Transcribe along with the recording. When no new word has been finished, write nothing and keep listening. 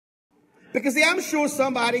Because see, I'm sure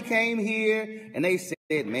somebody came here and they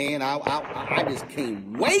said, man, I just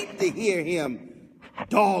can't wait to hear him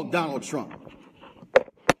dog Donald Trump.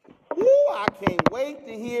 Ooh, I can't wait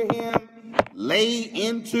to hear him lay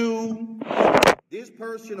into this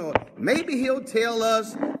person, or maybe he'll tell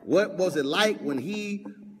us what was it like when he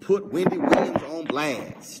put Wendy Williams on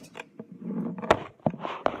blast.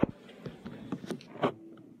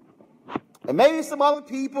 And maybe some other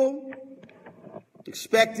people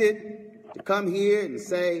expected to come here and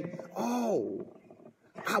say, oh,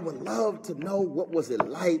 I would love to know what was it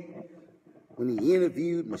like when he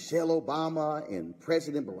interviewed Michelle Obama and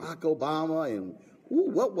President Barack Obama, and ooh,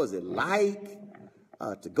 what was it like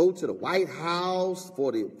to go to the White House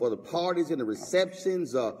for the parties and the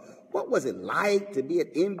receptions? What was it like to be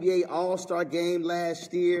at NBA All-Star game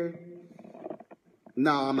last year?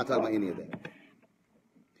 No, I'm not talking about any of that.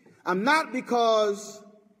 I'm not, because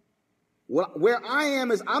where I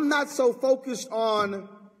am is I'm not so focused on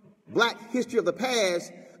black history of the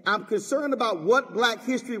past. I'm concerned about what black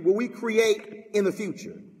history will we create in the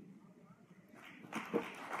future.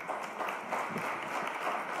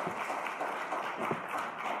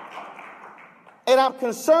 And I'm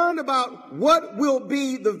concerned about what will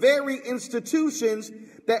be the very institutions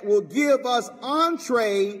that will give us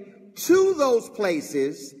entree to those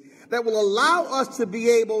places, that will allow us to be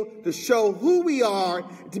able to show who we are,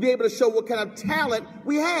 to be able to show what kind of talent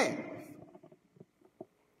we have.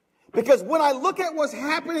 Because when I look at what's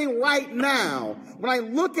happening right now, when I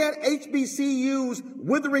look at HBCUs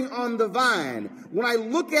withering on the vine, when I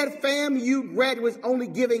look at FAMU graduates only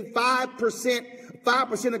giving 5%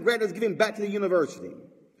 of graduates giving back to the university,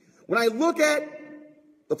 when I look at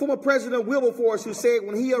the former president Wilberforce, who said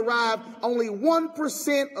when he arrived, only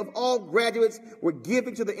 1% of all graduates were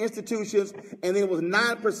giving to the institutions, and then it was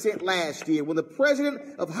 9% last year. When the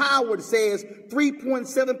president of Howard says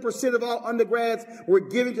 3.7% of all undergrads were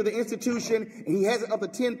giving to the institution, and he has it up to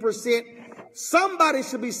 10%, somebody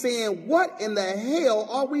should be saying, what in the hell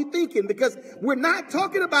are we thinking? Because we're not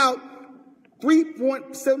talking about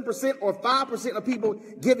 3.7% or 5% of people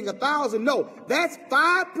giving 1,000. No, that's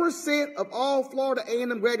 5% of all Florida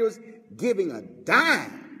A&M graduates giving a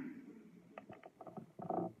dime.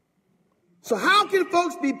 So how can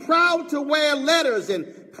folks be proud to wear letters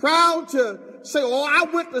and proud to say, oh, I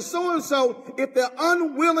went to so-and-so, if they're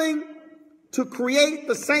unwilling to create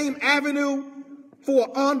the same avenue for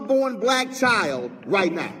an unborn black child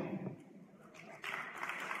right now?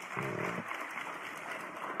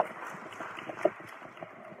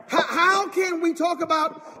 How can we talk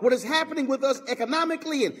about what is happening with us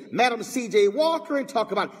economically, and Madam C.J. Walker, and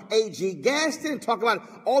talk about A.G. Gaston, and talk about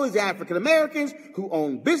all these African Americans who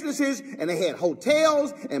own businesses and they had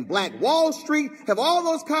hotels and Black Wall Street, have all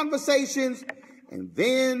those conversations, and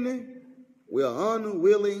then we're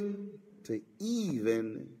unwilling to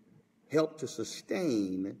even help to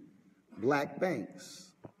sustain black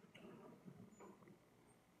banks?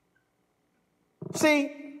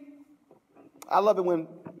 See, I love it when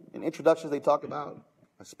in introductions they talk about,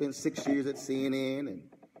 I spent 6 years at CNN, and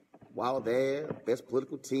while there, best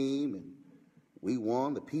political team, and we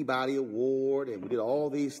won the Peabody Award, and we did all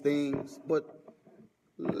these things. But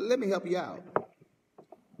let me help you out.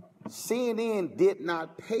 CNN did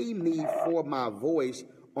not pay me for my voice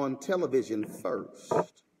on television first.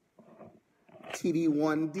 TV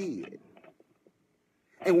One did.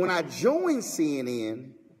 And when I joined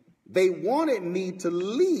CNN, they wanted me to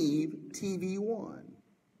leave TV One.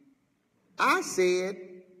 I said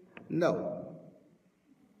no.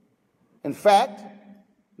 In fact,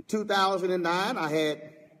 in 2009, I had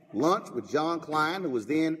lunch with John Klein, who was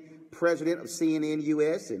then president of CNN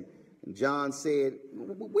US, and John said,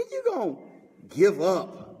 when you going to give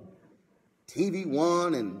up TV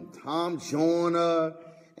One and Tom Joyner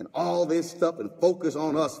and all this stuff and focus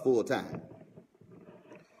on us full time?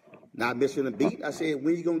 Not missing a beat, I said,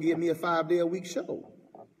 when you going to give me a 5-day-a-week show?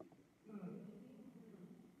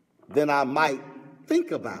 Then I might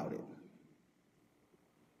think about it.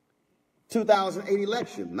 2008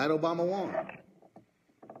 election, night Obama won.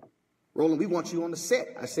 Roland, we want you on the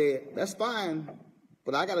set. I said, that's fine,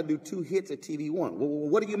 but I got to do 2 hits at TV One. Well,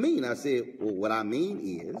 what do you mean? I said, well, what I mean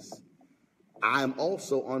is I'm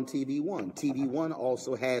also on TV One. TV One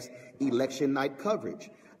also has election night coverage.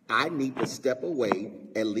 I need to step away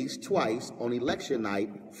at least twice on election night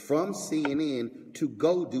from CNN to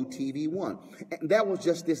go do TV One. And that was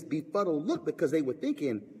just this befuddled look, because they were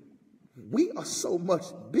thinking, we are so much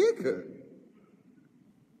bigger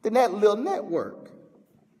than that little network.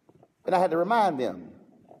 And I had to remind them,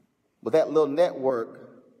 but that little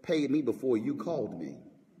network paid me before you called me.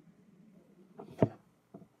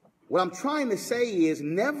 What I'm trying to say is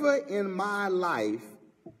never in my life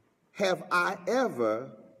have I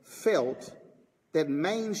ever felt that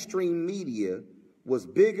mainstream media was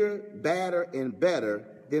bigger, badder, and better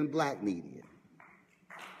than black media.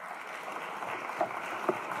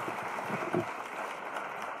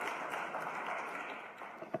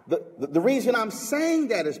 The reason I'm saying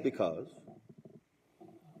that is because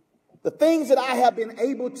the things that I have been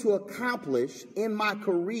able to accomplish in my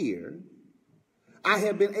career, I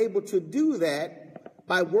have been able to do that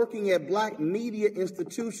by working at black media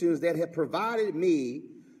institutions that have provided me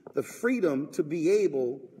the freedom to be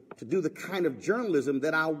able to do the kind of journalism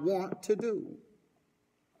that I want to do.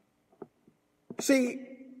 See,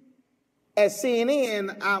 at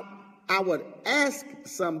CNN, I would ask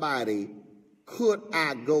somebody, could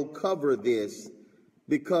I go cover this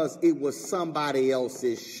because it was somebody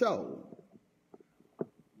else's show?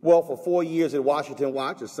 Well, for 4 years at Washington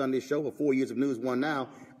Watch, a Sunday show, for 4 years of News One Now,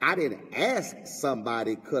 I didn't ask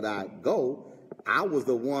somebody, could I go? I was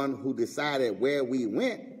the one who decided where we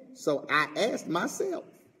went, so I asked myself.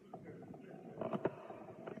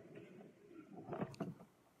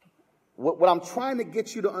 What I'm trying to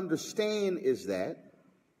get you to understand is that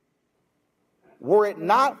were it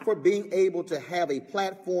not for being able to have a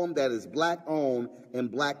platform that is black-owned and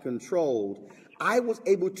black-controlled, I was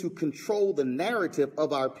able to control the narrative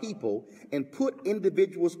of our people and put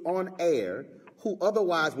individuals on air who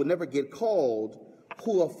otherwise would never get called,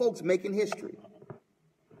 who are folks making history.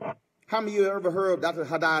 How many of you have ever heard of Dr.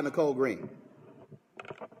 Hadai Nicole Green?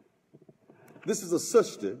 This is a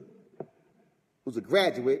sister who's a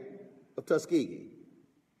graduate of Tuskegee.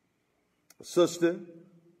 A sister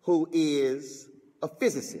who is a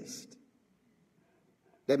physicist.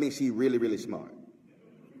 That means she's really, really smart.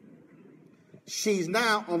 She's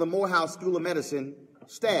now on the Morehouse School of Medicine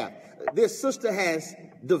staff. This sister has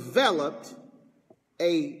developed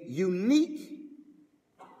a unique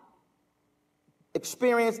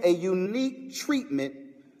experience, a unique treatment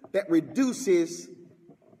that reduces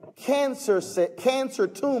cancer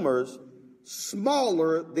tumors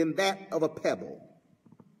smaller than that of a pebble.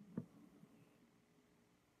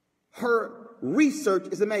 Her research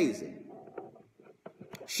is amazing.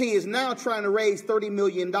 She is now trying to raise $30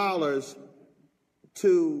 million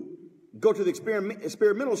to go to the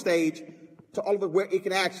experimental stage to all of it where it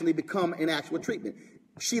can actually become an actual treatment.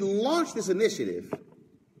 She launched this initiative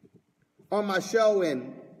on my show,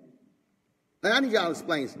 and I need y'all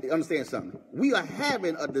to understand something. We are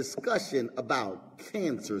having a discussion about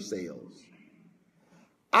cancer cells.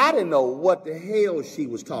 I didn't know what the hell she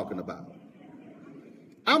was talking about.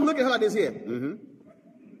 I'm looking at her like this here.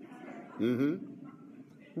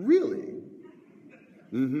 Really?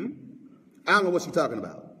 I don't know what she's talking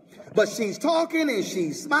about. But she's talking and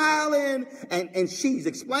she's smiling and she's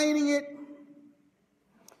explaining it.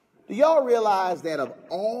 Do y'all realize that of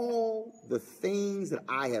all the things that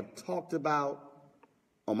I have talked about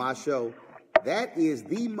on my show, that is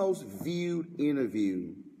the most viewed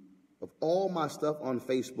interview of all my stuff on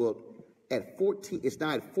Facebook at 14, it's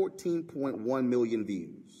now at 14.1 million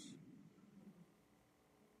views.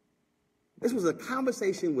 This was a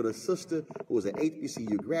conversation with a sister who was an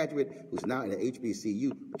HBCU graduate, who's now at an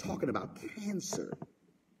HBCU, talking about cancer.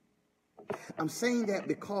 I'm saying that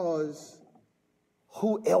because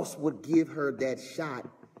who else would give her that shot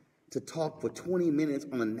to talk for 20 minutes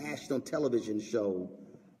on a national television show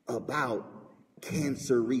about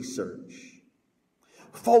cancer research?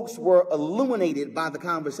 Folks were illuminated by the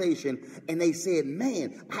conversation, and they said,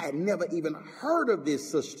 man, I had never even heard of this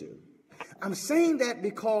sister. I'm saying that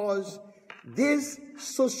because this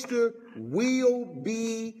sister will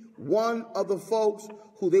be one of the folks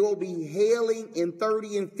who they will be hailing in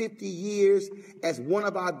 30 and 50 years as one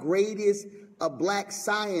of our greatest black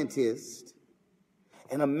scientists.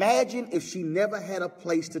 And imagine if she never had a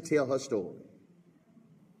place to tell her story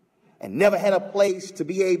and never had a place to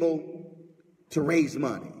be able to raise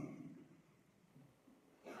money.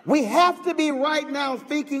 We have to be right now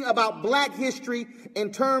thinking about black history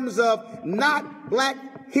in terms of not black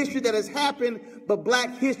history that has happened, but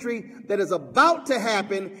black history that is about to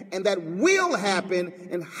happen and that will happen,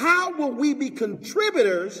 and how will we be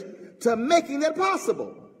contributors to making that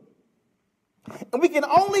possible? And we can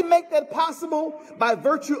only make that possible by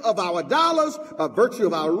virtue of our dollars, by virtue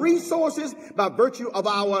of our resources, by virtue of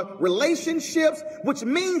our relationships, which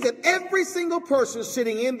means that every single person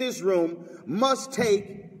sitting in this room must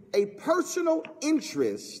take a personal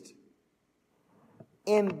interest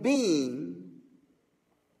in being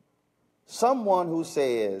someone who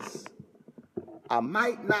says, I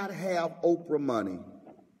might not have Oprah money,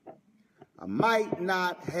 I might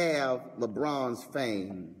not have LeBron's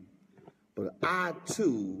fame, but I,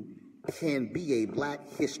 too, can be a black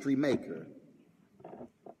history maker.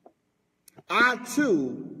 I,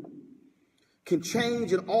 too, can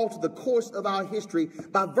change and alter the course of our history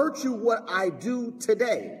by virtue of what I do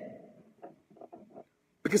today.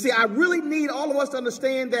 Because, see, I really need all of us to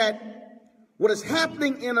understand that what is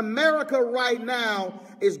happening in America right now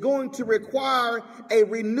is going to require a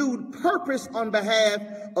renewed purpose on behalf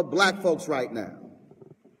of black folks right now.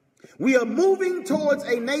 We are moving towards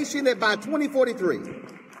a nation that by 2043,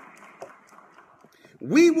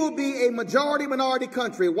 we will be a majority-minority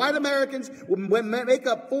country. White Americans will make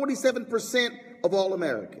up 47% of all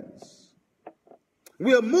Americans.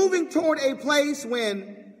 We are moving toward a place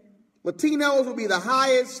when Latinos will be the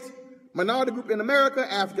highest minority group in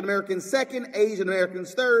America, African Americans second, Asian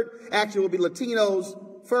Americans third. Actually, it will be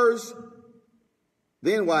Latinos first,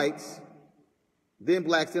 then whites, then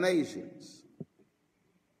blacks and Asians.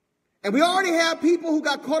 And we already have people who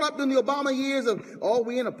got caught up in the Obama years of, oh,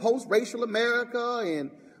 we're in a post-racial America, and,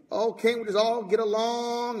 oh, can't we just all get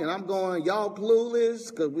along? And I'm going, y'all clueless,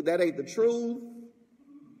 because that ain't the truth.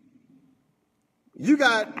 You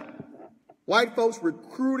got white folks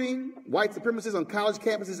recruiting white supremacists on college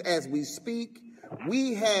campuses as we speak.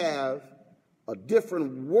 We have a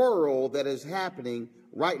different world that is happening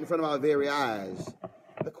right in front of our very eyes.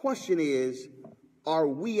 The question is, are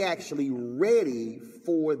we actually ready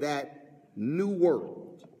for that new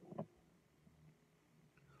world?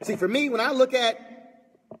 See, for me, when I look at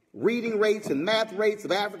reading rates and math rates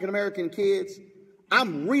of African American kids,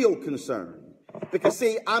 I'm real concerned. Because,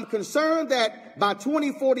 see, I'm concerned that by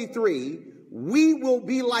 2043, we will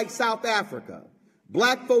be like South Africa.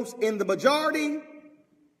 Black folks in the majority,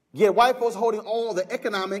 yet white folks holding all the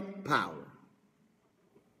economic power.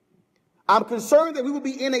 I'm concerned that we will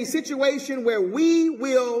be in a situation where we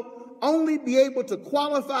will only be able to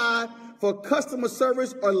qualify for customer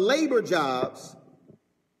service or labor jobs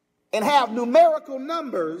and have numerical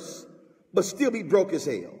numbers, but still be broke as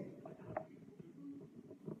hell.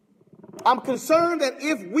 I'm concerned that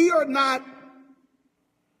if we are not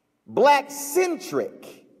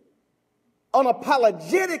black-centric,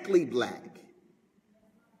 unapologetically black,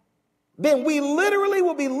 then we literally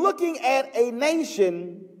will be looking at a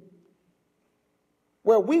nation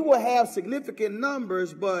where we will have significant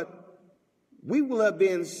numbers, but we will have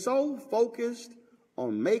been so focused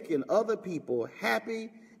on making other people happy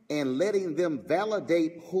and letting them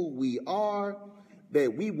validate who we are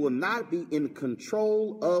that we will not be in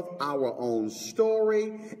control of our own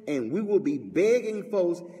story, and we will be begging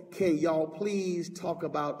folks, can y'all please talk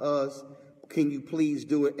about us? Can you please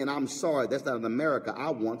do it? And I'm sorry, that's not an America I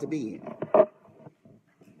want to be in.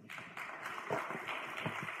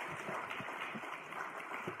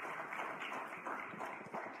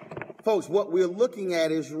 Folks, what we're looking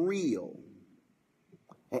at is real.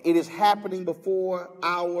 And it is happening before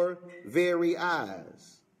our very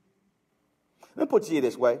eyes. Let me put it to you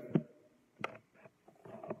this way.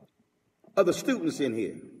 Of the students in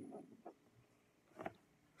here,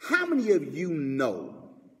 how many of you know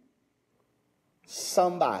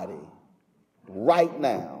somebody right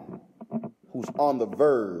now who's on the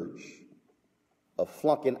verge of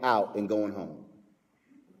flunking out and going home?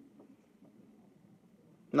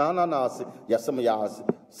 No. See, yeah, some of y'all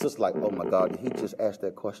just like, oh my God, did he just ask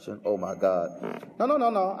that question? Oh my God.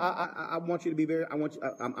 No. I want you to be very,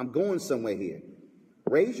 I'm going somewhere here.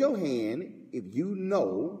 Raise your hand if you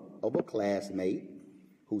know of a classmate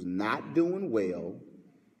who's not doing well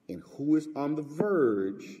and who is on the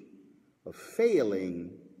verge of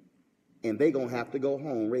failing and they're going to have to go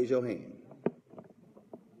home. Raise your hand.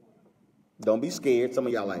 Don't be scared. Some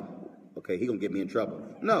of y'all like, okay, he's going to get me in trouble.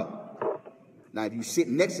 No. Now, if you sit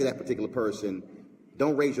next to that particular person,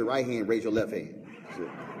 don't raise your right hand, raise your left hand.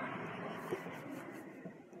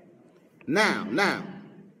 Now,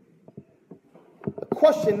 the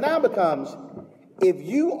question now becomes, if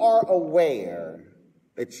you are aware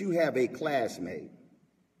that you have a classmate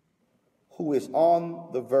who is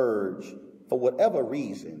on the verge, for whatever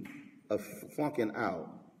reason, of flunking out,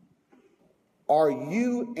 are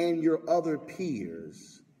you and your other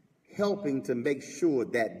peers helping to make sure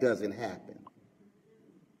that doesn't happen?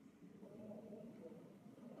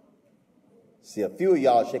 See, a few of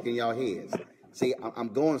y'all shaking your heads. See,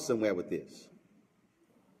 I'm going somewhere with this.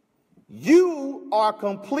 You are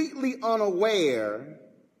completely unaware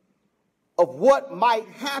of what might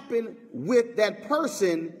happen with that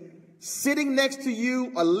person sitting next to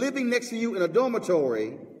you or living next to you in a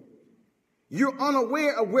dormitory. You're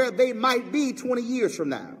unaware of where they might be 20 years from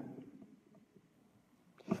now.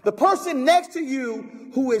 The person next to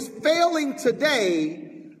you who is failing today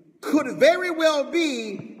could very well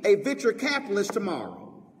be a venture capitalist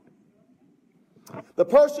tomorrow. The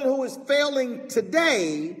person who is failing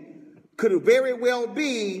today could very well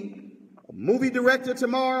be a movie director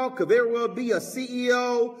tomorrow, could very well be a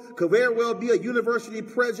CEO, could very well be a university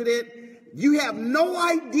president. You have no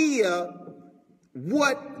idea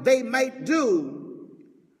what they might do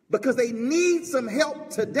because they need some help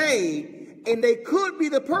today, and they could be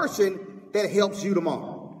the person that helps you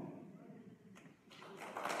tomorrow.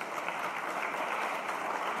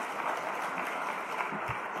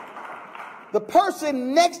 The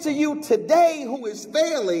person next to you today who is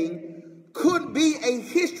failing could be a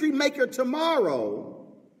history maker tomorrow,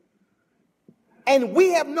 and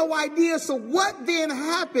we have no idea. So what then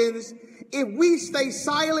happens if we stay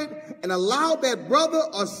silent and allow that brother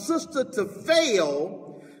or sister to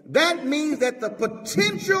fail? That means that the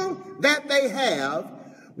potential that they have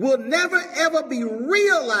will never ever be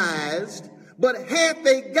realized. But had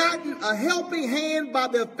they gotten a helping hand by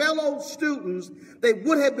their fellow students, they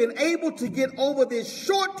would have been able to get over this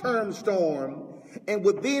short-term storm and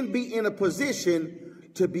would then be in a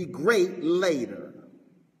position to be great later.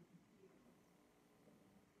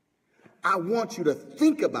 I want you to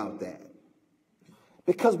think about that,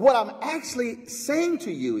 because what I'm actually saying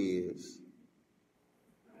to you is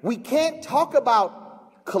we can't talk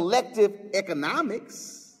about collective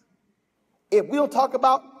economics if we don't talk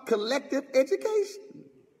about collective education.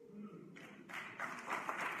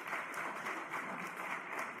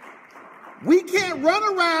 We can't run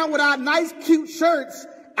around with our nice, cute shirts,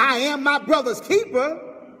 "I am my brother's keeper,"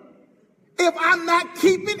 if I'm not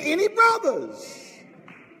keeping any brothers.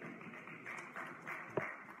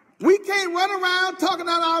 We can't run around talking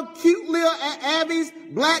about our cute little Abby's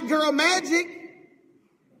black girl magic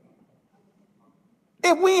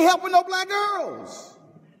if we ain't helping no black girls.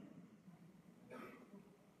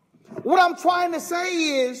 What I'm trying to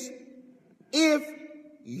say is, if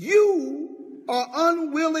you are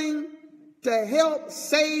unwilling to help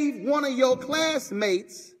save one of your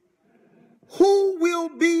classmates, who will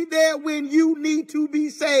be there when you need to be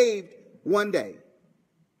saved one day?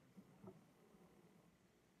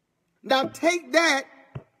 Now take that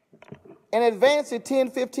and advance it 10,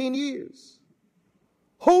 15 years.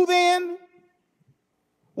 Who then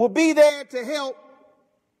will be there to help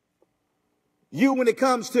you when it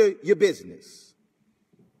comes to your business,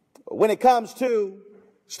 when it comes to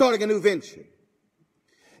starting a new venture?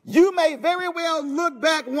 You may very well look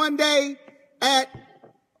back one day at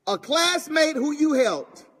a classmate who you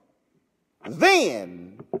helped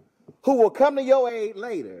then, who will come to your aid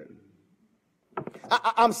later.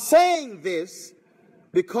 I'm saying this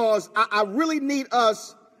because I really need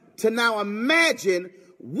us to now imagine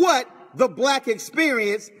what the black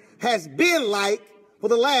experience has been like for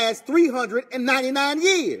the last 399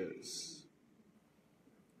 years.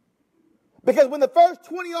 Because when the first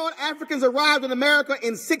 20-odd Africans arrived in America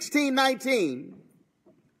in 1619,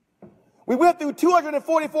 we went through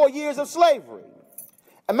 244 years of slavery.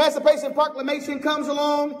 Emancipation Proclamation comes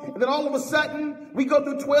along, and then all of a sudden, we go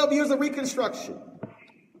through 12 years of Reconstruction.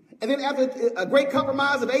 And then after a great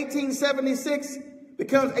compromise of 1876,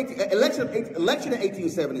 becomes election in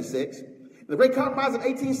 1876, the Great Compromise of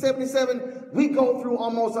 1877, we go through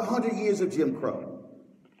almost 100 years of Jim Crow.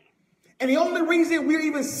 And the only reason we're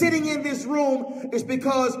even sitting in this room is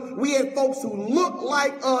because we had folks who looked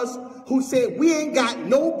like us who said, we ain't got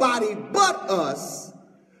nobody but us,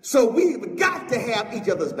 so we've got to have each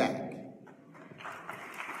other's back.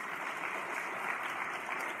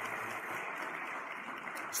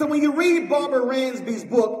 So when you read Barbara Ransby's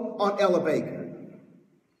book on Ella Baker,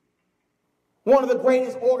 one of the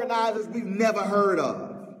greatest organizers we've never heard of,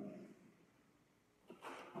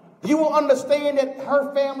 you will understand that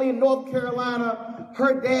her family in North Carolina,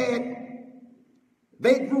 her dad,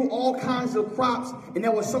 they grew all kinds of crops, and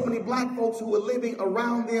there were so many black folks who were living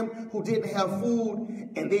around them who didn't have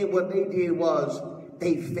food, and then what they did was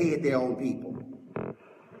they fed their own people.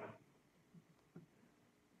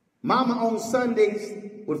 Mama on Sundays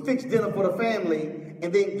would fix dinner for the family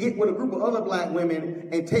and then get with a group of other black women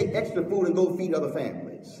and take extra food and go feed other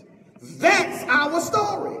families. That's our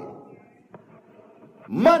story.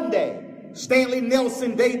 Monday, Stanley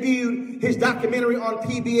Nelson debuted his documentary on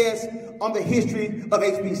PBS on the history of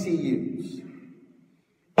HBCUs.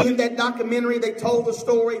 In that documentary, they told the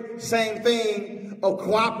story, same thing, of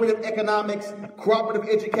cooperative economics, cooperative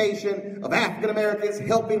education, of African Americans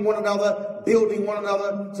helping one another, building one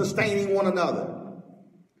another, sustaining one another.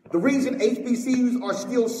 The reason HBCUs are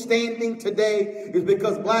still standing today is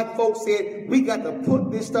because black folks said, we got to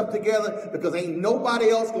put this stuff together because ain't nobody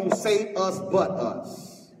else going to save us but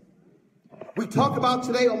us. We talk about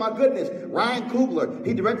today, oh my goodness, Ryan Coogler,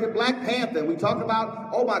 he directed Black Panther. And we talk about,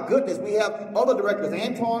 oh my goodness, we have other directors,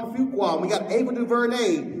 Antoine Fuqua, and we got Ava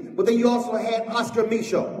DuVernay, but then you also had Oscar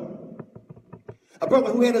Micheaux, a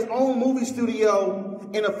brother who had his own movie studio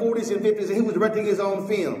in the 40s and 50s, and he was directing his own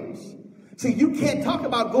films. See, you can't talk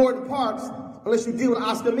about Gordon Parks unless you deal with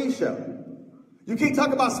Oscar Micheaux. You can't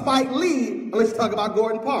talk about Spike Lee unless you talk about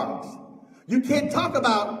Gordon Parks. You can't talk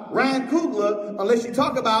about Ryan Coogler unless you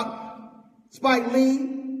talk about Spike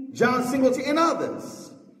Lee, John Singleton, and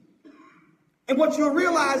others. And what you'll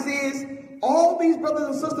realize is all these brothers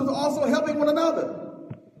and sisters are also helping one another.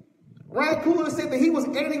 Ryan Coogler said that he was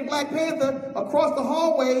editing Black Panther across the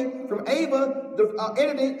hallway from Ava,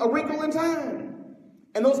 editing A Wrinkle in Time.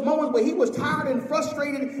 And those moments where he was tired and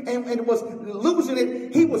frustrated and was losing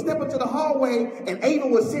it, he would step into the hallway and Ava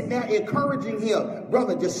was sitting there encouraging him.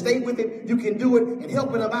 Brother, just stay with it. You can do it, and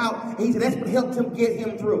helping him out. And he said that's what helped him get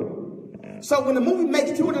him through. So when the movie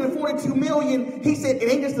makes $242 million, he said,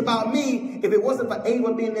 it ain't just about me. If it wasn't for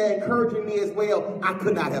Ava being there encouraging me as well, I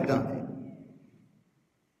could not have done it.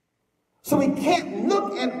 So we can't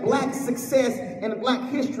look at Black success and Black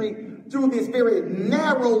history through this very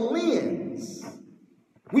narrow lens.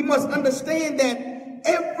 We must understand that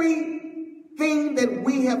everything that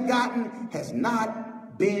we have gotten has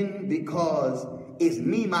not been because it's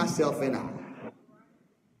me, myself, and I.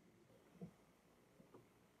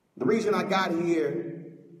 The reason I got here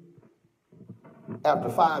after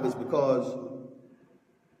 5 is because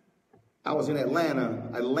I was in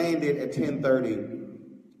Atlanta. I landed at 10:30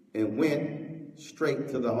 and went straight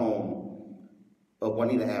to the home of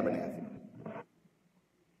Juanita Abernathy.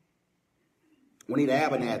 Juanita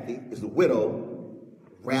Abernathy is the widow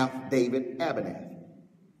of Ralph David Abernathy,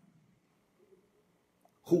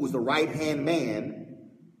 who was the right-hand man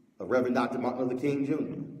of Reverend Dr. Martin Luther King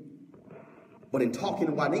Jr. But in talking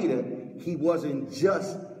to Juanita, he wasn't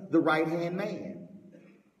just the right-hand man.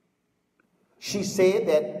 She said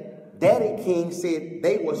that Daddy King said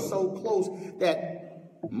they were so close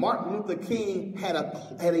that Martin Luther King had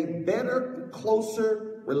a better,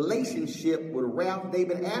 closer relationship with Ralph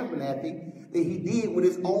David Abernathy than he did with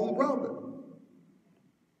his own brother.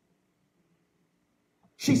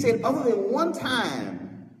 She said other than one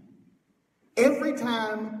time, every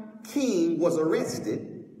time King was arrested,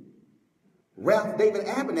 Ralph David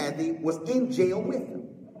Abernathy was in jail with him.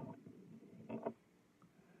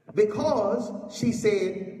 Because, she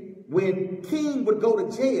said, when King would go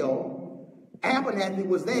to jail, Abernathy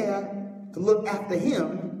was there to look after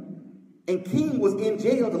him, and King was in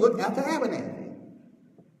jail to look after Abernathy.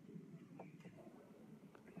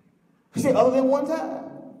 She said, other than one time.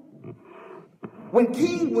 When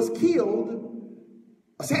King was killed,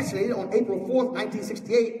 assassinated on April 4th,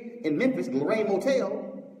 1968 in Memphis, the Lorraine Motel,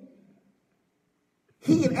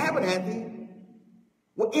 he and Abernathy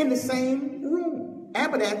were in the same room.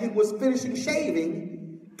 Abernathy was finishing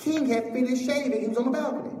shaving. King had finished shaving. He was on the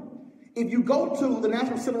balcony. If you go to the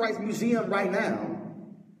National Civil Rights Museum right now,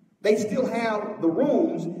 they still have the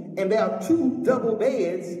rooms, and there are 2 double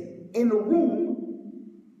beds in the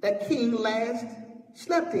room that King last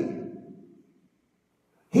slept in.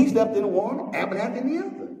 He slept in one, Abernathy in the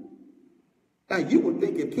other. Now, you would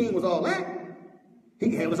think if King was all that, he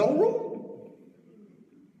could have his own room.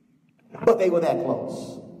 But they were that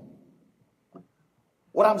close.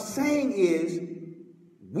 What I'm saying is,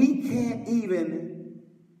 we can't even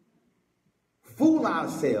fool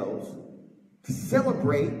ourselves to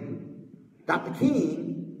celebrate Dr.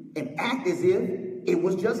 King and act as if it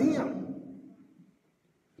was just him.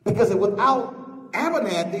 Because without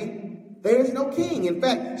Abernathy, there's no King. In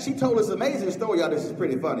fact, she told us an amazing story, y'all. This is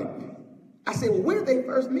pretty funny. I said, well, where did they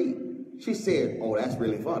first meet? She said, oh, that's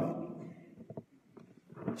really funny.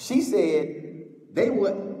 She said they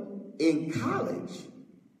were in college,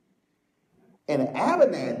 and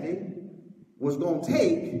Abernathy was going to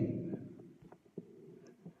take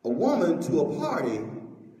a woman to a party,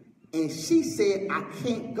 and she said, I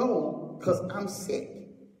can't go because I'm sick.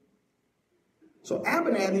 So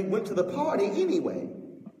Abernathy went to the party anyway.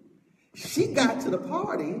 She got to the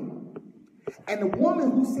party, and the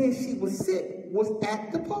woman who said she was sick was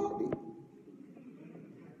at the party.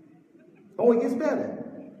 Oh, it gets better.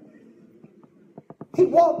 He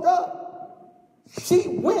walked up. She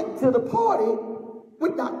went to the party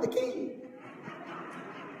with Dr. King.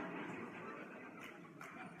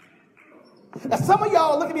 Now, some of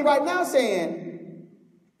y'all look at me right now saying,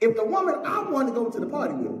 if the woman I wanted to go to the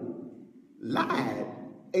party with lied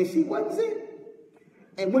and she wasn't sick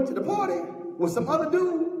and went to the party with some other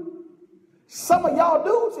dude, some of y'all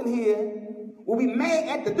dudes in here will be mad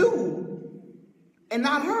at the dude and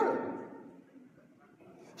not her.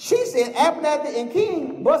 She said Abernathy and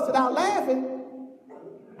King busted out laughing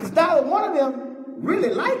because neither one of them really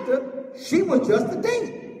liked her. She was just a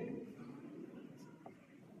date.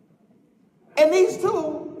 And these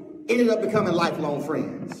two ended up becoming lifelong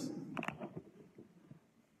friends.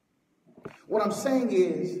 What I'm saying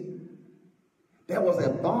is, there was a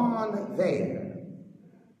bond there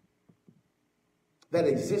that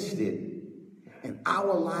existed, and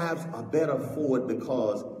our lives are better for it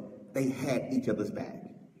because they had each other's back.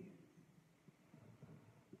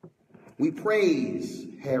 We praise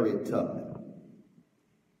Harriet Tubman.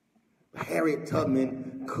 Harriet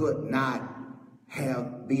Tubman could not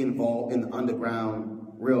be involved in the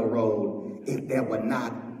Underground Railroad if there were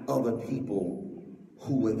not other people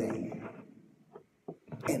who were there.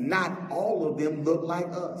 And not all of them looked like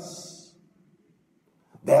us.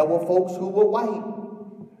 There were folks who were white,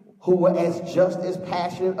 who were just as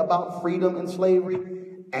passionate about freedom and slavery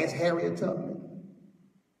as Harriet Tubman.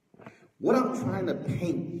 What I'm trying to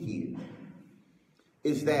paint here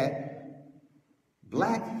is that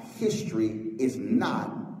black history is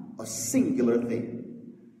not a singular thing.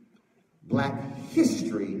 Black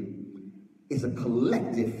history is a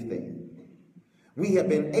collective thing. We have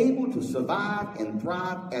been able to survive and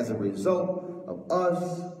thrive as a result of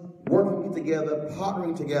us working together,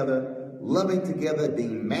 partnering together, loving together,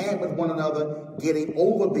 being mad with one another, getting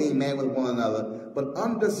over being mad with one another, but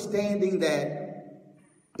understanding that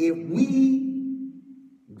if we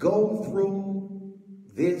go through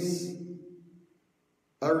this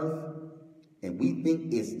earth and we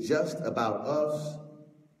think it's just about us,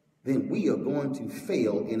 then we are going to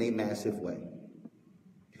fail in a massive way.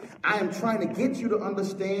 I am trying to get you to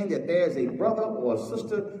understand that there's a brother or a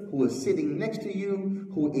sister who is sitting next to you,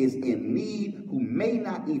 who is in need, who may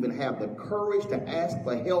not even have the courage to ask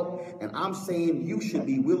for help. And I'm saying you should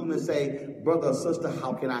be willing to say, brother or sister,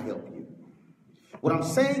 how can I help you? What I'm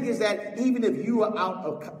saying is that even if you are out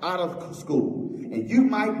of school, and you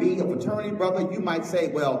might be a fraternity brother, you might say,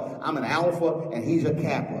 well, I'm an alpha and he's a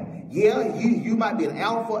kappa. Yeah, you might be an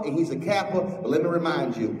alpha and he's a kappa, but let me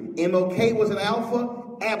remind you, MLK was an alpha,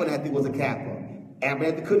 Abernathy was a kappa.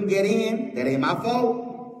 Abernathy couldn't get in, that ain't my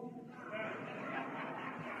fault.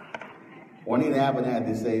 Juanita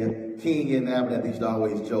Abernathy said, King and Abernathy used to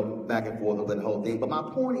always joke back and forth over the whole thing. But my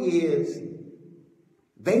point is,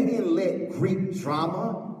 they didn't let Greek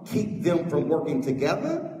drama keep them from working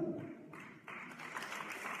together.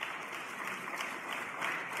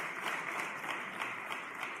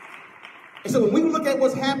 And so when we look at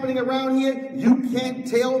what's happening around here, you can't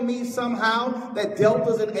tell me somehow that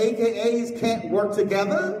deltas and AKAs can't work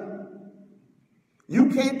together. You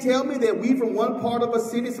can't tell me that we from one part of a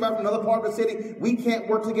city, somebody from another part of a city, we can't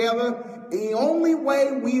work together. The only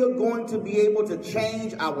way we are going to be able to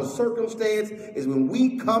change our circumstance is when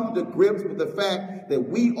we come to grips with the fact that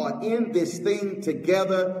we are in this thing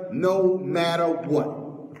together no matter what.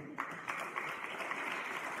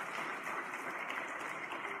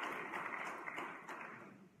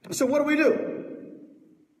 So what do?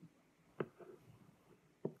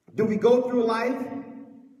 Do we go through life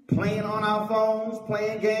playing on our phones,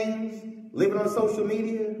 playing games, living on social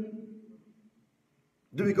media?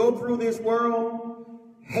 Do we go through this world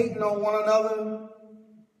hating on one another,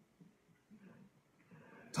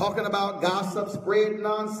 talking about gossip, spreading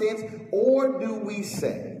nonsense? Or do we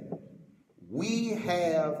say we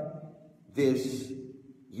have this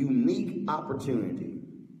unique opportunity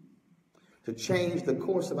to change the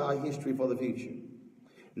course of our history for the future?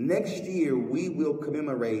 Next year, we will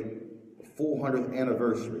commemorate the 400th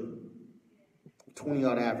anniversary of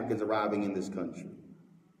 20-odd Africans arriving in this country.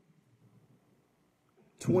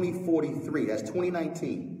 2043, that's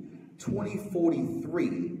 2019.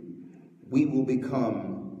 2043, we will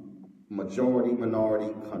become majority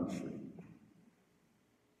minority country.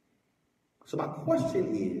 So my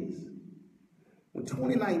question is, when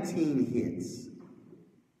 2019 hits,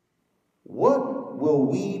 what will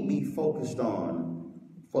we be focused on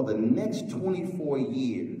for the next 24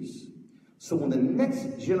 years? So when the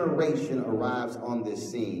next generation arrives on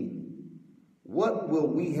this scene, what will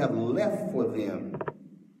we have left for them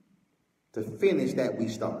to finish that we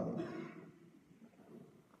started?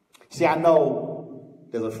 See, I know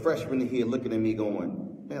there's a freshman here looking at me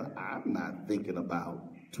going, man, I'm not thinking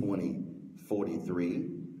about 2043.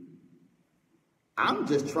 I'm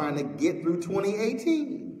just trying to get through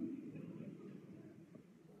 2018.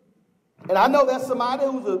 And I know that's somebody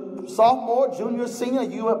who's a sophomore, junior, senior,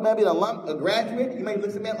 you may be a graduate, you may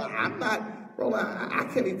look at me like, I'm not, Roland, I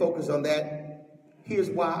can't be focused on that.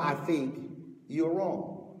 Here's why I think you're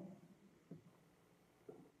wrong.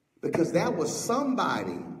 Because that was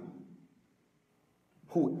somebody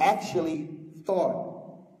who actually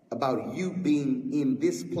thought about you being in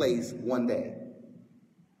this place one day.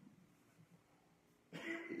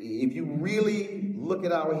 If you really look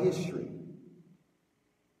at our history,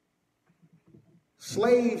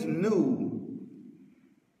 slaves knew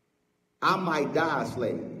I might die a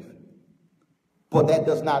slave, but that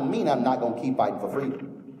does not mean I'm not going to keep fighting for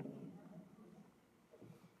freedom.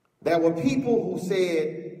 There were people who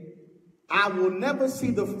said, I will never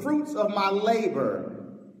see the fruits of my labor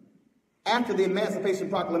after the Emancipation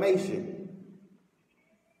Proclamation,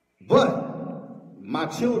 but my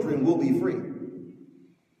children will be free.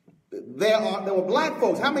 There were black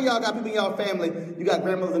folks. How many of y'all got people in y'all family? You got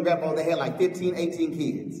grandmothers and grandfathers that had like 15, 18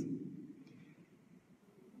 kids.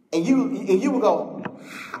 And you would go,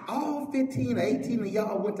 all 15 or 18 of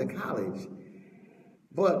y'all went to college,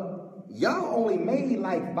 but y'all only made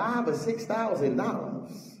like $5,000 or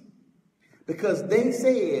 $6,000 because they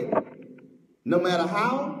said, no matter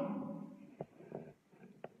how,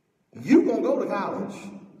 you're going to go to college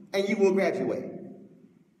and you will graduate.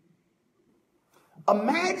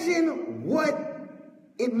 Imagine what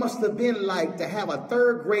it must have been like to have a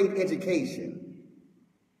third grade education,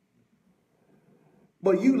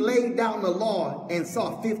 but you laid down the law and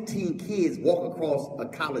saw 15 kids walk across a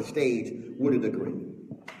college stage with a degree.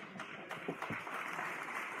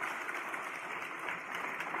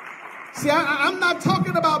 See, I'm not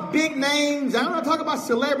talking about big names. I'm not talking about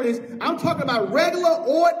celebrities. I'm talking about regular,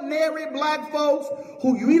 ordinary black folks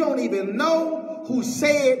who you don't even know, who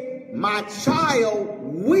said, my child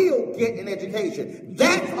will get an education.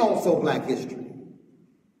 That's also black history.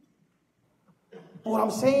 What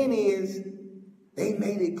I'm saying is, they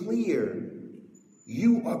made it clear,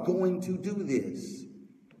 you are going to do this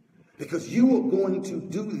because you are going to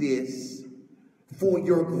do this for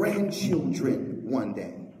your grandchildren one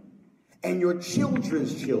day and your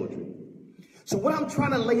children's children. So what I'm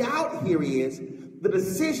trying to lay out here is the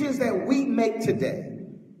decisions that we make today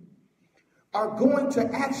are going to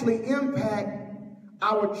actually impact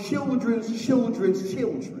our children's children's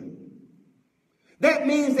children. That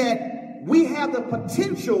means that we have the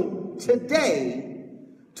potential today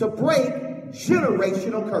to break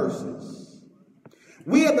generational curses.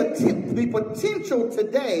 We have the potential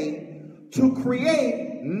today to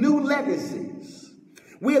create new legacies.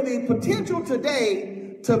 We have the potential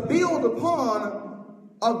today to build upon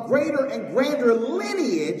a greater and grander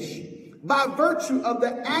lineage by virtue of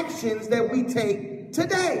the actions that we take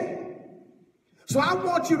today. So I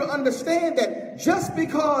want you to understand that just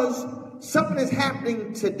because something is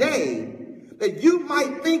happening today that you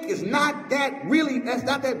might think is not that really, that's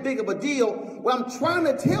not that big of a deal, what I'm trying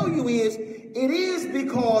to tell you is, it is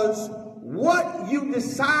because what you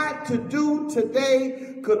decide to do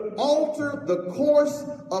today could alter the course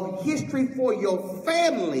of history for your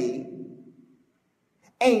family,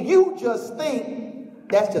 and you just think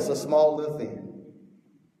that's just a small little thing.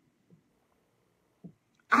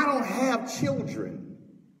 I don't have children,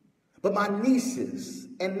 but my nieces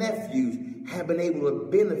and nephews have been able to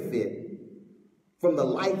benefit from the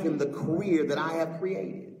life and the career that I have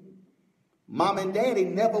created. Mom and daddy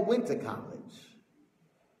never went to college,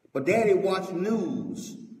 but daddy watched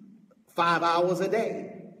news 5 hours a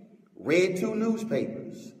day, read 2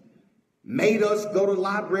 newspapers, made us go to the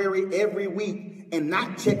library every week and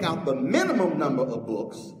not check out the minimum number of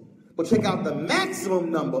books, but check out the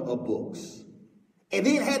maximum number of books. And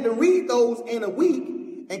then had to read those in a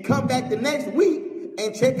week and come back the next week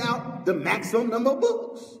and check out the maximum number of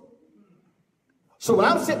books. So when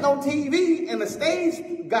I'm sitting on TV and the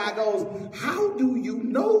stage guy goes, how do you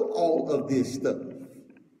know all of this stuff?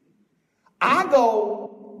 I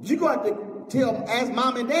go, you're going to have to ask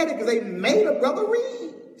mom and daddy because they made a brother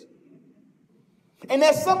read. And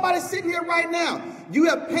there's somebody sitting here right now. You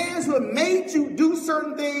have parents who have made you do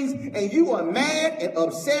certain things and you are mad and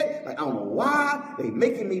upset. Like, I don't know why they're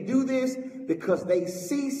making me do this, because they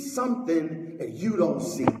see something that you don't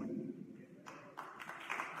see.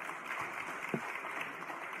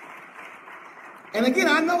 And again,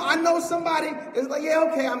 I know somebody is like, yeah,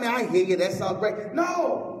 okay, I mean, I hear you, that's all great.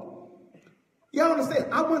 No. Y'all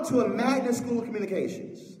understand, I went to a magnet school of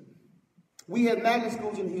communications. We had magnet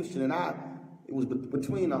schools in Houston, and it was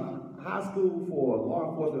between a high school for law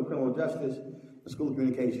enforcement and criminal justice, the school of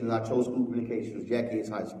communications. I chose school of communications, Jack Yates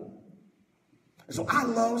High School. And so I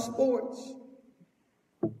love sports.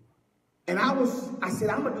 And I said,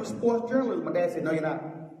 I'm going to do sports journalism. My dad said, no, you're not.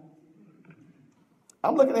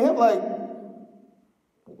 I'm looking at him like,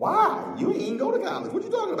 why? You ain't even go to college. What you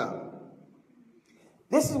talking about?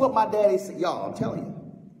 This is what my daddy said. Y'all, I'm telling you.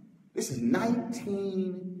 This is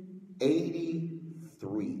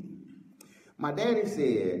 1983. My daddy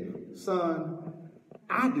said, son,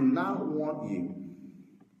 I do not want you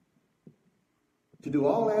to do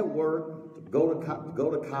all that work, to go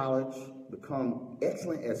to college, become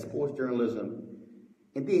excellent at sports journalism,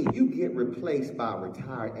 and then you get replaced by a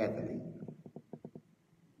retired athlete.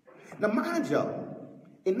 Now, mind you,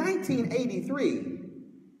 in 1983,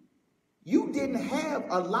 you didn't have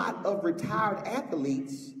a lot of retired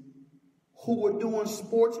athletes who were doing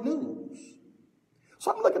sports news.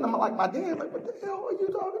 So I'm looking at him like my dad, like, what the hell are you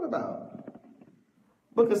talking about?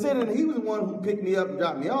 But considering he was the one who picked me up and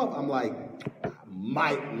dropped me off, I'm like, I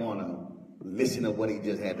might want to listen to what he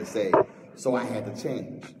just had to say. So I had to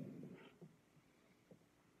change.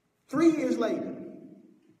 3 years later,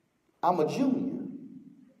 I'm a junior.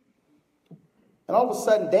 And all of a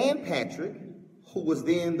sudden, Dan Patrick, who was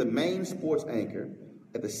then the main sports anchor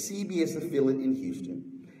at the CBS affiliate in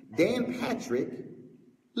Houston, Dan Patrick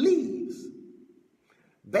leaves.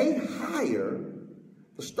 They hire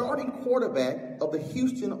the starting quarterback of the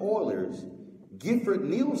Houston Oilers, Gifford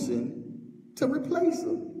Nielsen, to replace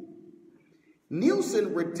him.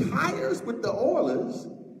 Nielsen retires with the Oilers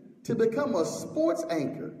to become a sports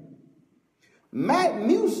anchor. Matt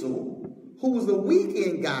Musil, who was the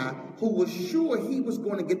weekend guy who was sure he was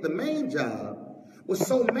going to get the main job, was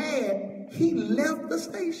so mad he left the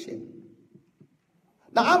station.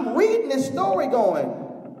 Now I'm reading this story going,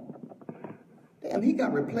 damn, he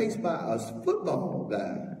got replaced by a football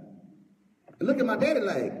guy. And look at my daddy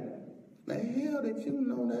like, the hell did you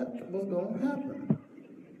know that was going to happen?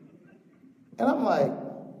 And I'm like,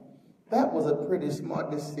 that was a pretty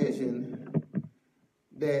smart decision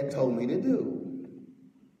Dad told me to do.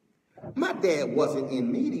 My dad wasn't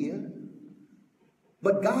in media,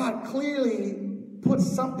 but God clearly put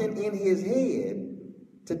something in his head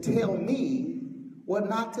to tell me what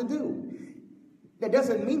not to do. That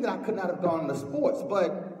doesn't mean that I could not have gone into sports,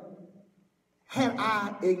 but had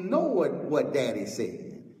I ignored what Daddy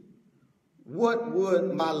said, what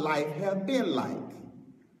would my life have been like?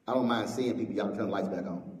 I don't mind seeing people. Y'all turn the lights back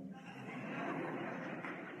on.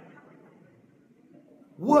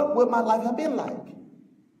 What would my life have been like?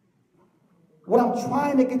 What I'm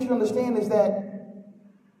trying to get you to understand is that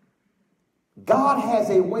God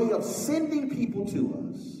has a way of sending people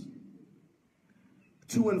to us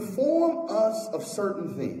to inform us of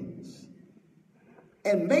certain things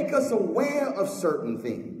and make us aware of certain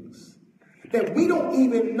things that we don't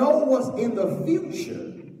even know what's in the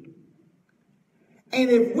future. And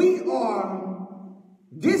if we are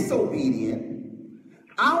disobedient,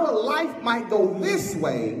 our life might go this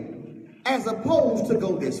way as opposed to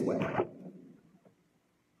go this way.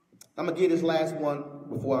 I'm going to give this last one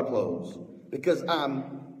before I close, because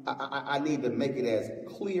I need to make it as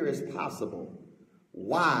clear as possible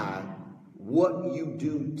why what you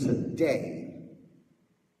do today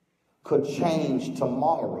could change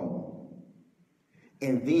tomorrow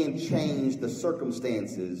and then change the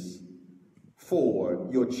circumstances for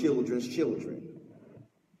your children's children.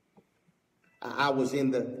 I was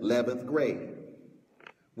in the 11th grade.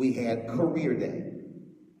 We had career day.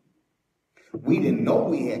 We didn't know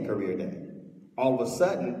we had career day. All of a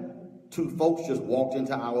sudden, 2 folks just walked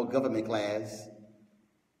into our government class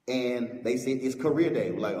and they said, it's career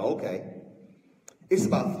day. We're like, okay. It's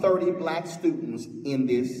about 30 black students in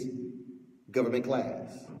this government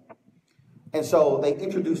class. And so they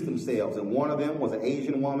introduced themselves, and one of them was an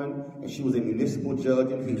Asian woman, and she was a municipal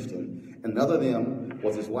judge in Houston. Another of them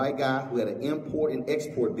was this white guy who had an import and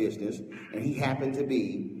export business, and he happened to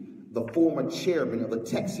be the former chairman of the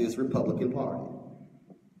Texas Republican Party.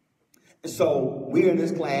 And so we're in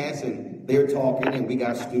this class, and they're talking, and we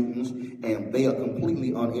got students, and they are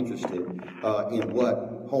completely uninterested in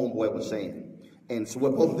what homeboy was saying, and so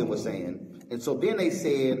what both of them were saying. And so then they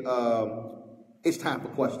said, it's time for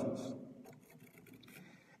questions.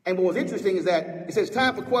 And what was interesting is that it says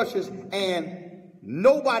time for questions, and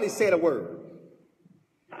nobody said a word.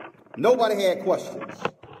 Nobody had questions.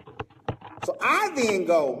 So I then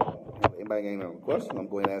go, anybody ain't have a question? I'm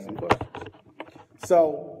going to ask some questions.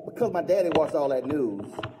 So because my daddy watched all that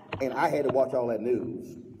news, and I had to watch all that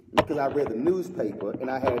news, because I read the newspaper, and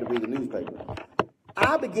I had to read the newspaper,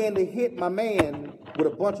 I began to hit my man with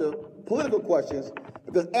a bunch of political questions,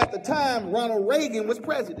 because at the time, Ronald Reagan was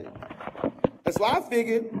president. And so I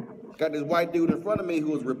figured, got this white dude in front of me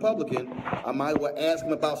who was Republican, I might well ask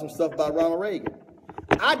him about some stuff about Ronald Reagan.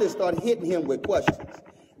 I just started hitting him with questions.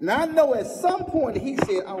 Now I know at some point he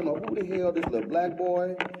said, I don't know who the hell this little black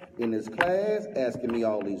boy in this class asking me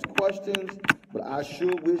all these questions, but I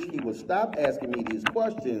sure wish he would stop asking me these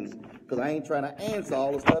questions, because I ain't trying to answer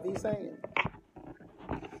all the stuff he's saying.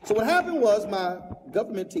 So what happened was my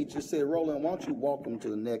government teacher said, Roland, why don't you walk him to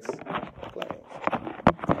the next class?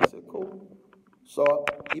 I said, cool. So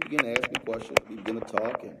he began to ask me questions. We began to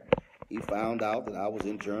talk, and he found out that I was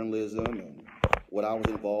in journalism and what I was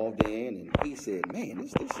involved in, and he said, man,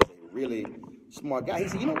 this is a really smart guy. He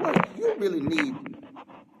said, you know what, you really need,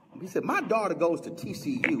 he said, my daughter goes to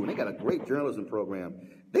TCU, and they got a great journalism program.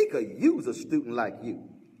 They could use a student like you.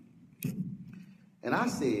 And I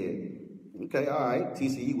said, okay, all right,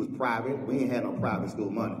 TCU was private. We ain't had no private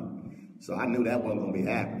school money. So I knew that wasn't going to be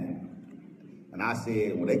happening. And I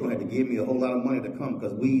said, well, they're going to have to give me a whole lot of money to come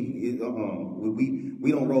because we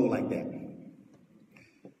don't roll like that.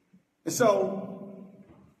 And so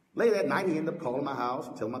later that night, he ended up calling my house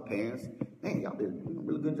and telling my parents, man, y'all did a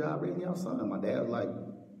really good job raising y'all son. And my dad was like,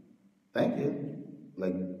 thank you.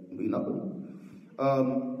 Like, we know.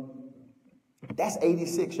 That's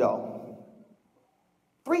 86, y'all.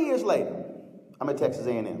 3 years later, I'm at Texas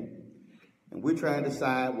A&M, and we're trying to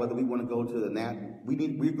decide whether we want to go to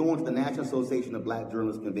we're going to the National Association of Black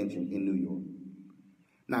Journalists Convention in New York.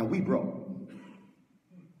 Now, we broke.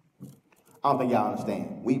 I don't think y'all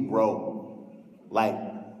understand. We broke. Like,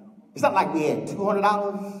 it's not like we had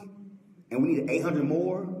 $200 and we needed 800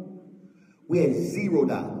 more. We had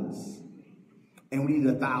 $0 and we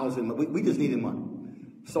needed 1,000. We just needed money.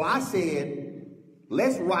 So I said,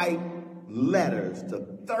 let's write letters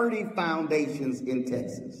to 30 foundations in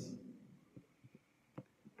Texas.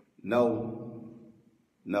 No.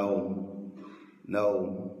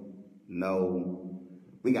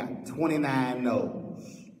 We got 29 no's.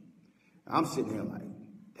 I'm sitting here like,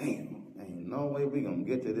 damn, ain't no way we gonna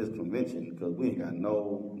get to this convention because we ain't got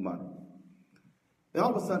no money. Then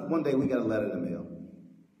all of a sudden, one day we got a letter in the mail.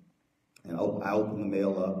 And I opened the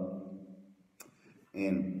mail up.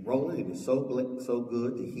 And Roland, it is so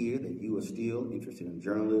good to hear that you are still interested in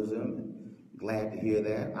journalism, and glad to hear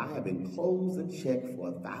that. I have enclosed a check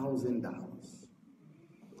for $1,000.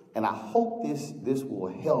 And I hope this will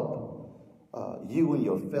help you and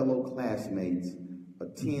your fellow classmates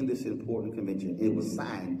attend this important convention. It was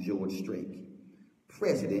signed George Strait,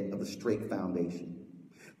 president of the Strait Foundation.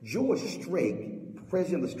 George Strait,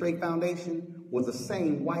 president of the Strait Foundation, was the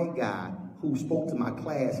same white guy who spoke to my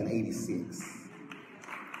class in '86.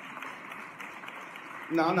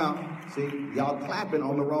 No. See, y'all clapping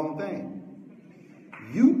on the wrong thing.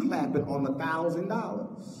 You clapping on the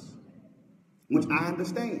 $1,000, which I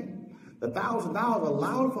understand. The $1,000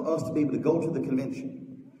 allowed for us to be able to go to the convention.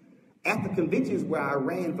 At the convention is where I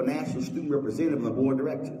ran for National Student Representative on the board of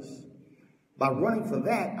directors. By running for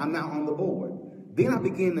that, I'm now on the board. Then I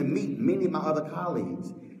began to meet many of my other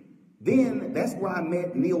colleagues. Then that's where I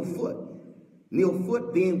met Neil Foote. Neil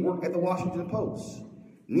Foote then worked at the Washington Post.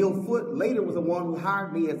 Neil Foote later was the one who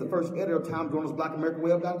hired me as the first editor of Tom Jones'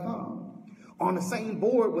 BlackAmericanWeb.com. On the same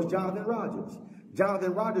board was Jonathan Rogers.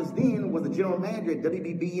 Jonathan Rogers then was the general manager at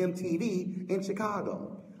WBBM TV in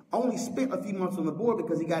Chicago. Only spent a few months on the board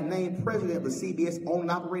because he got named president of the CBS owned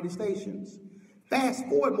and operated stations. Fast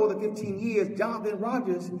forward more than 15 years, Jonathan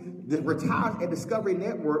Rogers retires at Discovery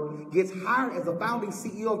Network, gets hired as the founding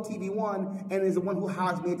CEO of TV One, and is the one who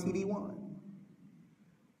hires me at TV One.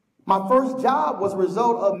 My first job was a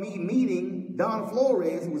result of me meeting Don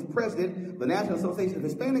Flores, who was president of the National Association of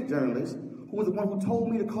Hispanic Journalists, who was the one who told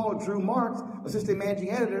me to call Drew Marks, assistant managing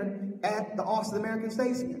editor at the Austin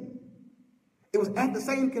American-Statesman. It was at the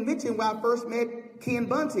same convention where I first met Ken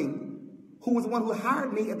Bunting, who was the one who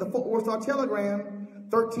hired me at the Fort Worth Star-Telegram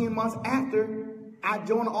 13 months after I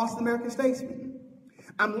joined the Austin American-Statesman.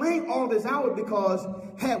 I'm laying all this out because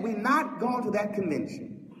had we not gone to that convention,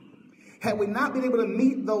 had we not been able to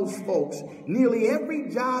meet those folks, nearly every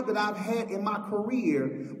job that I've had in my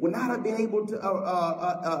career would not have been able to,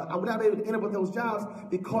 I would not be able to end up with those jobs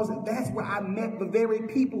because that's where I met the very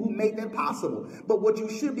people who made that possible. But what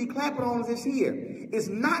you should be clapping on is this here. It's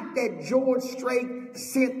not that George Strait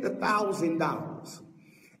sent the $1,000.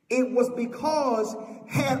 It was because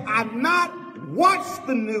had I not watched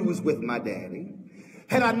the news with my daddy,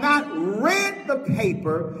 had I not read the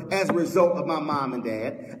paper as a result of my mom and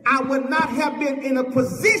dad, I would not have been in a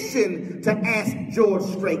position to ask George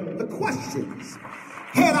Strait the questions.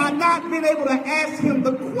 Had I not been able to ask him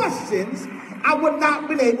the questions, I would not have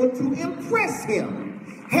been able to impress him.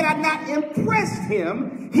 Had I not impressed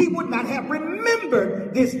him, he would not have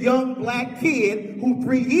remembered this young black kid who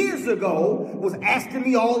 3 years ago was asking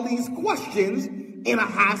me all these questions in a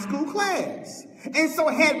high school class. And so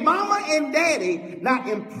had mama and daddy not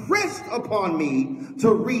impressed upon me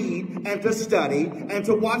to read and to study and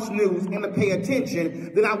to watch news and to pay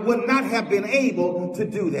attention, then I would not have been able to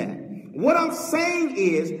do that. What I'm saying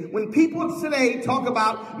is, when people today talk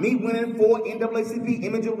about me winning 4 NAACP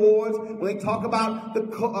Image Awards, when they talk about the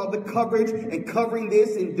coverage and covering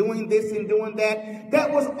this and doing that,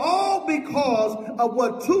 that was all because of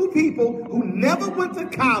what 2 people who never went to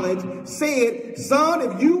college said, son,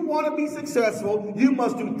 if you want to be successful, you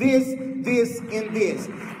must do this, this, and this.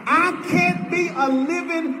 I can't be a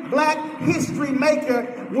living black history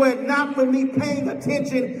maker were it not for me paying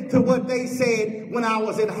attention to what they said when I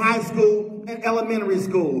was in high school and elementary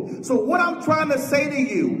school. So what I'm trying to say to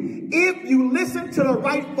you, if you listen to the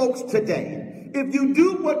right folks today, if you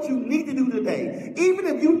do what you need to do today, even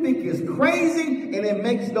if you think it's crazy and it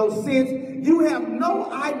makes no sense, you have no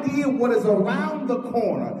idea what is around the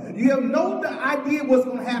corner. You have no idea what's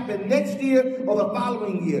going to happen next year or the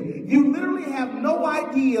following year. You literally have no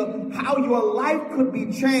idea how your life could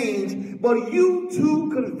be changed, but you too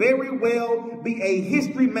could very well be a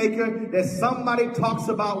history maker that somebody talks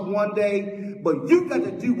about one day, but you got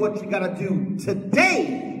to do what you got to do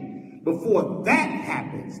today before that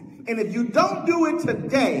happens. And if you don't do it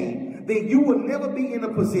today, then you will never be in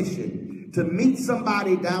a position to meet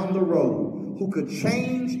somebody down the road who could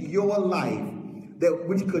change your life,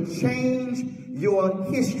 which could change your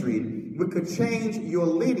history, which could change your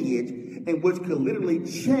lineage, and which could literally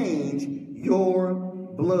change your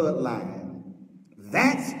bloodline.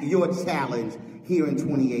 That's your challenge here in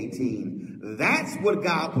 2018. That's what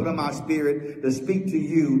God put on my spirit to speak to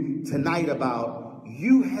you tonight about.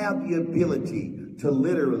 You have the ability to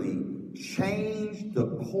literally change the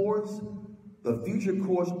course, the future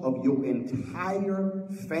course of your entire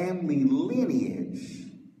family lineage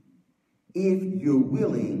if you're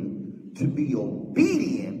willing to be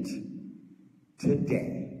obedient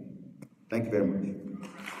today. Thank you very much.